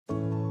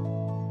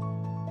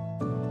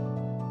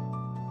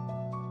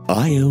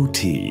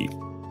IoT,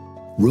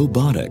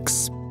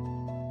 robotics,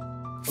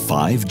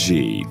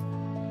 5G,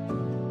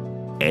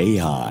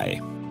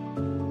 AI.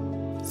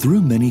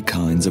 Through many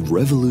kinds of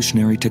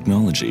revolutionary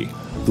technology,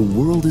 the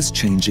world is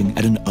changing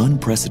at an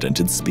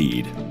unprecedented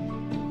speed.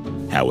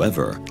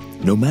 However,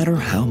 no matter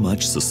how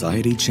much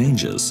society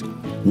changes,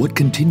 what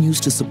continues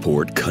to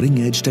support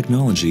cutting-edge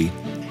technology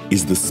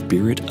is the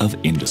spirit of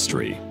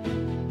industry.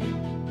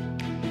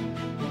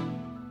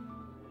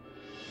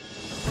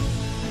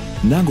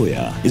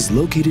 Nagoya is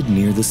located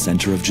near the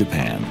center of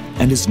Japan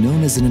and is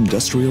known as an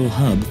industrial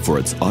hub for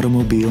its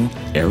automobile,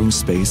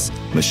 aerospace,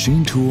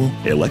 machine tool,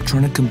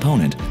 electronic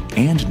component,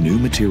 and new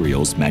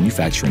materials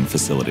manufacturing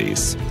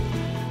facilities.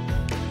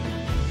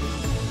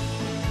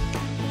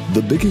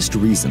 The biggest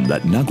reason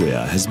that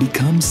Nagoya has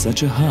become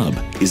such a hub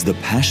is the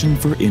passion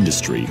for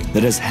industry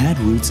that has had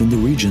roots in the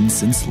region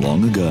since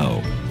long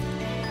ago.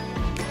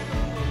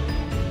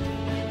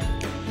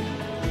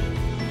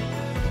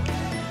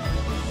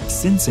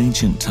 Since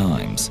ancient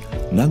times,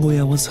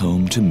 Nagoya was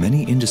home to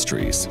many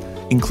industries,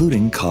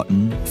 including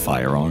cotton,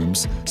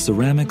 firearms,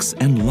 ceramics,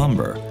 and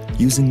lumber,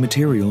 using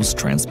materials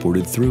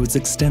transported through its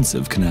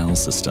extensive canal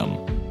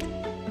system.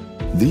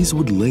 These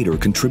would later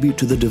contribute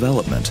to the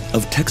development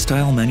of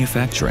textile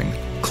manufacturing,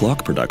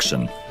 clock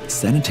production,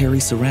 sanitary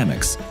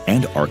ceramics,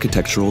 and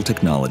architectural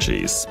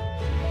technologies.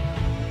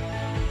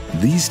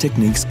 These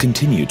techniques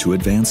continue to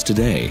advance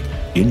today,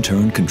 in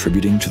turn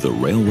contributing to the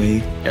railway,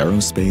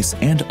 aerospace,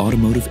 and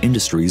automotive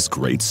industry's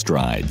great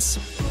strides.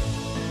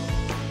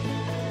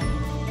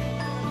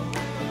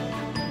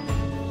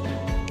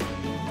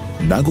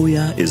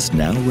 Nagoya is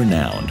now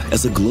renowned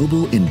as a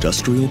global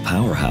industrial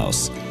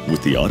powerhouse,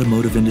 with the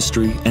automotive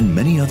industry and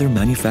many other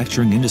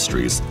manufacturing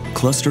industries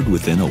clustered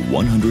within a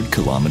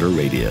 100-kilometer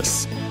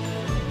radius.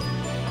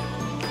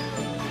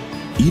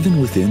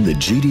 Even within the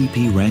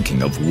GDP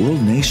ranking of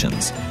world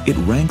nations, it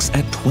ranks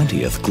at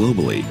 20th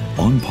globally,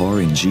 on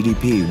par in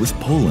GDP with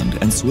Poland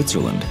and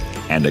Switzerland,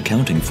 and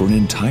accounting for an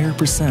entire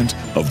percent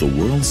of the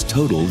world's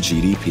total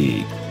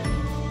GDP.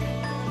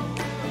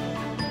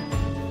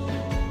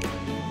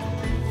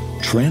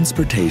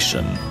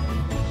 Transportation.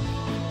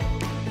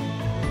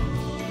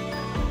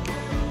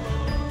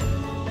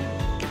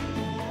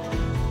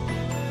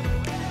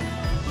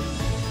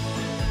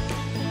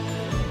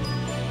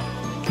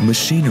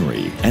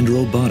 Machinery and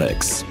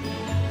robotics.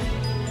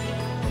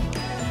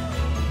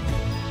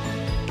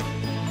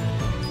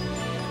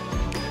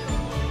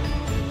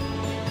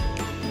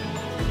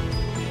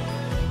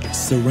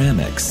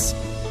 Ceramics.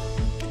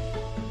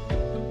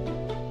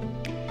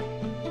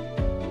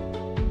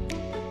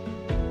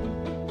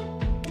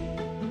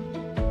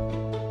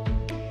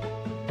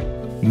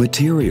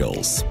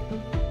 Materials.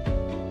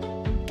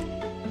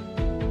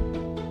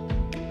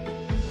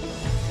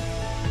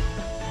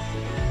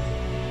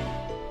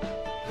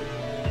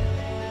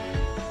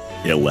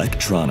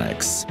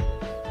 Electronics.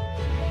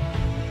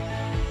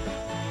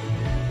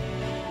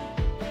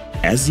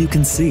 As you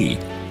can see,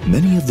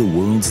 many of the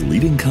world's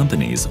leading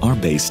companies are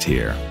based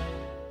here.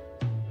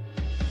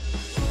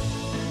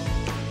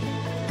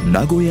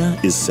 Nagoya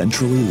is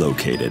centrally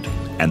located,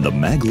 and the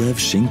Maglev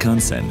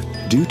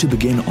Shinkansen, due to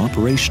begin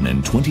operation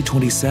in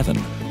 2027,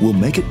 will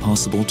make it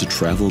possible to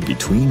travel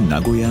between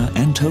Nagoya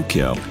and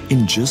Tokyo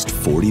in just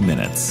 40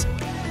 minutes.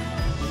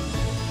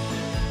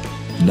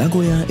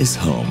 Nagoya is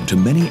home to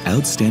many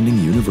outstanding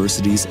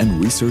universities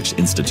and research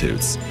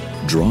institutes,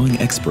 drawing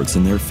experts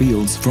in their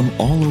fields from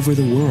all over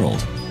the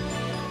world.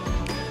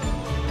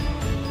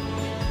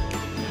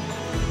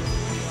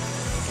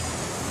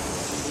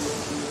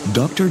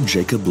 Dr.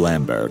 Jacob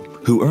Lambert,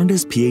 who earned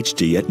his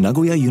PhD at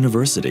Nagoya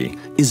University,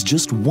 is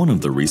just one of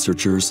the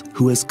researchers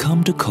who has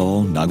come to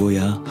call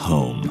Nagoya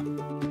home.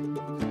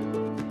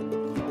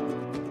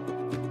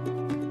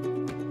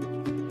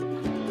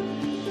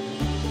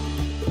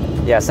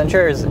 Yeah,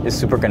 Centrair is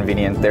super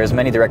convenient. There's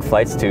many direct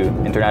flights to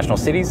international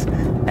cities,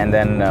 and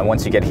then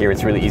once you get here,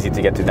 it's really easy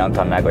to get to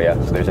downtown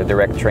Nagoya. So there's a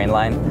direct train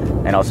line,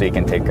 and also you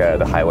can take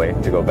the highway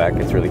to go back.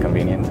 It's really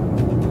convenient.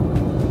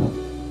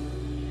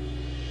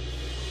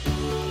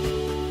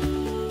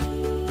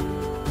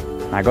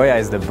 Nagoya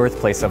is the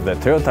birthplace of the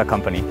Toyota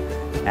company,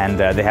 and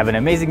they have an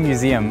amazing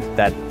museum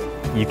that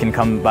you can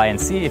come by and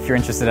see if you're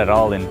interested at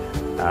all in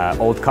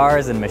old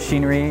cars and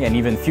machinery and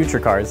even future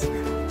cars.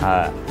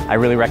 I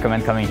really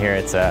recommend coming here.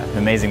 It's an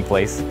amazing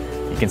place.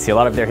 You can see a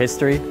lot of their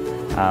history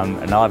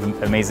and a lot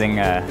of amazing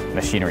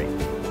machinery.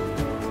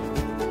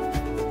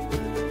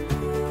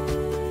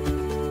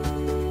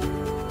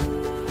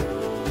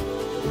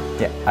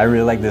 Yeah, I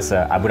really like this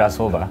abura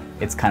soba.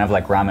 It's kind of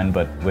like ramen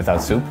but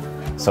without soup,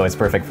 so it's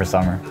perfect for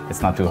summer.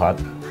 It's not too hot.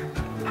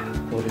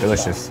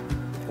 Delicious.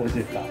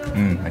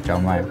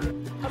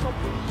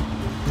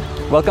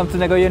 Welcome to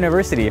Nagoya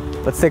University.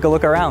 Let's take a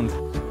look around.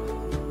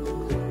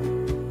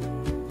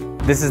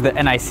 This is the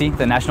NIC,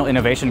 the National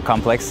Innovation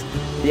Complex.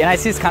 The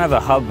NIC is kind of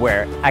a hub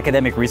where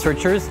academic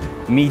researchers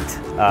meet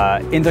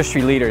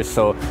industry leaders,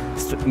 so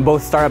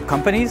both startup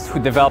companies who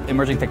develop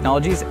emerging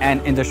technologies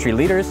and industry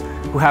leaders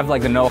who have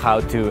like the know-how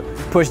to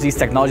push these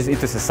technologies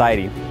into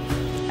society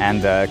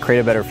and create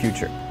a better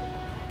future.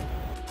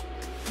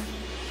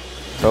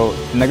 So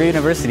in Nagoya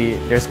University,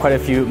 there's quite a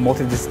few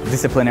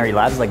multidisciplinary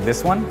labs like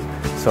this one.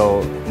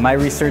 So my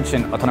research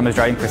in autonomous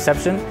driving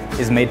perception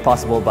is made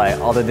possible by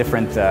all the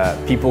different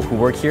people who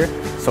work here.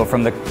 So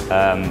from the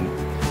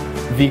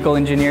vehicle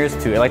engineers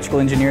to electrical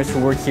engineers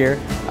who work here,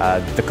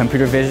 the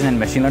computer vision and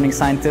machine learning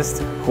scientists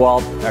who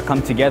all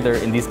come together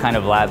in these kind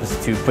of labs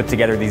to put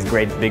together these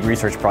great big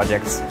research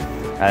projects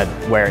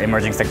where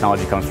emerging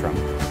technology comes from.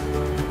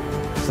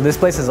 So this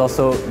place is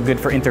also good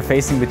for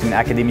interfacing between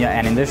academia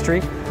and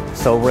industry.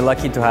 So we're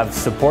lucky to have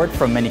support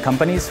from many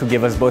companies who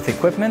give us both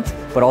equipment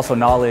but also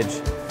knowledge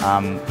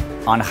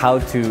on how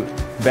to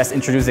best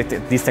introduce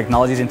these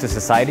technologies into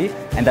society,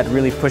 and that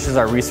really pushes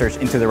our research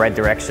into the right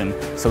direction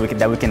so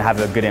that we can have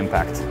a good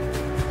impact.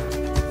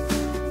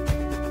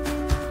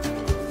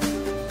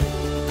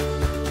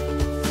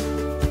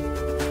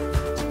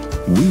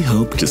 We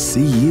hope to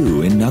see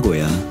you in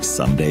Nagoya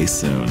someday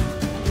soon.